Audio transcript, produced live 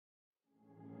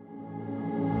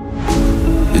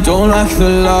You don't like the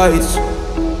lights,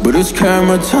 but it's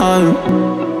camera time.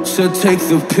 Said take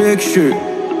the picture,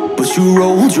 but you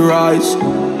rolled your eyes.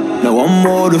 Now I'm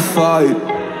mortified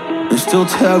and still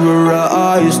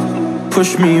terrorized.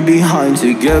 Push me behind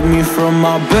to get me from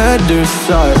my better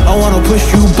side. I wanna push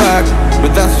you back,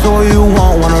 but that's all you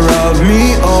want. Wanna rub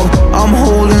me up, I'm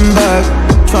holding back.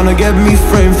 Tryna get me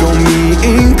framed, throw me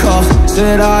in cuffs.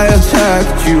 Said I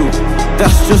attacked you,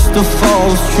 that's just a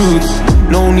false truth.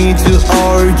 No need to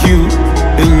argue,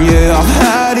 and yeah, I've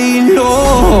had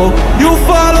enough. You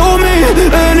follow me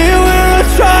anywhere I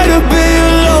try to be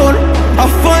alone, I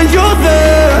find you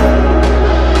there.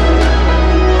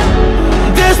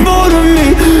 There's more to me,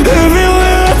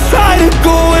 everywhere I try to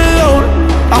go alone,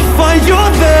 I find you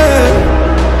there.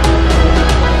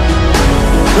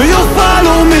 You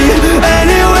follow me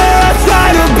anywhere I try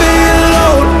to be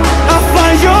alone, I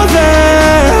find you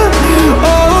there.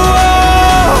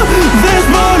 Oh, there's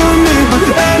more to me, but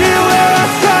anywhere I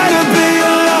try to be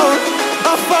alone,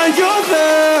 I find you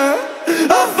there.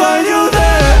 I find you there.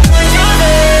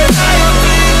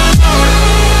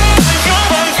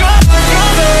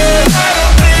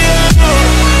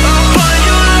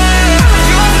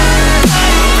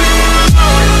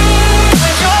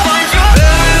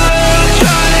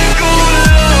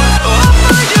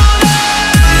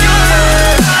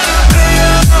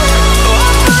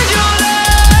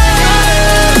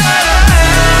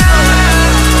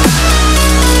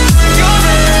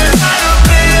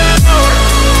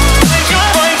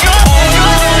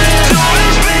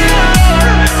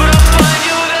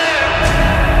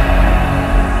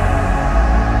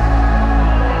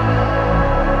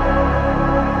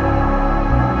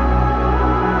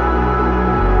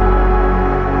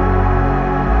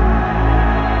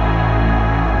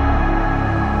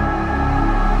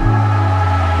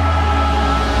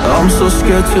 I'm so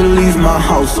scared to leave my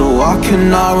house, so I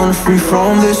cannot run free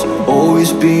from this.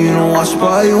 Always being watched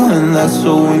by you, and that's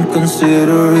so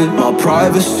inconsiderate. My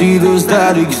privacy, does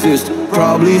that exist?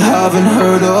 Probably haven't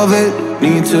heard of it.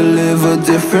 Need to live a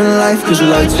different life, cause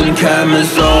lights and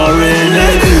cameras are in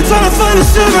it. Trying to find a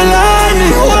silver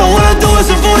lining, all I wanna do is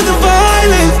avoid the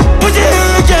violence. But you're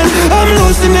here again, I'm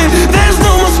losing it. There's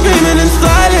no more screaming in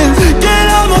silence. Get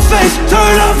out my face,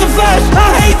 turn off the flash. I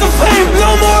hate the fame, no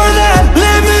more of that.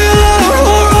 Leave me alone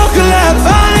or I'll collapse.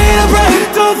 I need a break,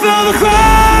 don't feel the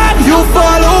crack. You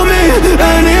follow me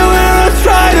anywhere I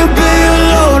try to be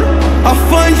alone, I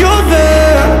find you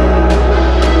there.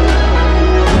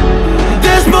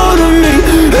 There's more to me,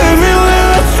 everywhere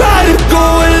I try to go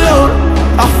alone,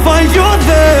 I find you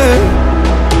there.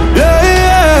 Yeah,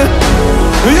 yeah.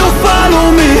 You follow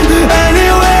me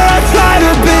anywhere I try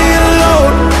to be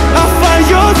alone, I find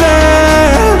you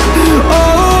there.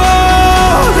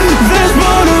 Oh, there's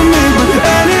more to me, but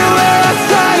anywhere I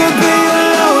try to be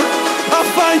alone, I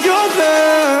find you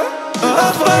there. I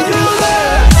find you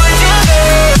there.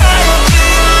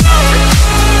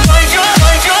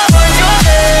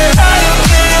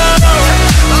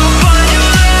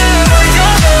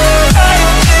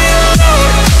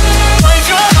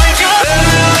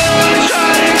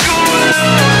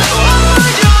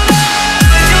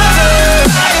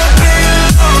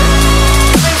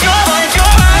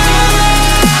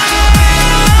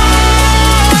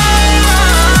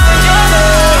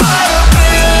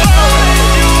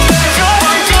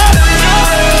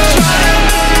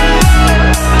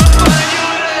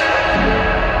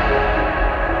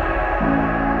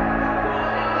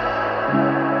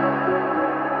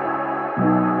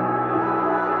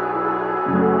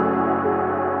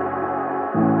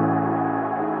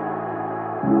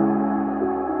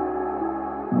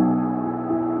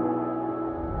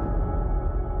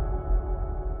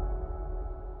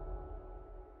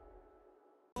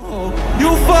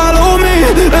 You follow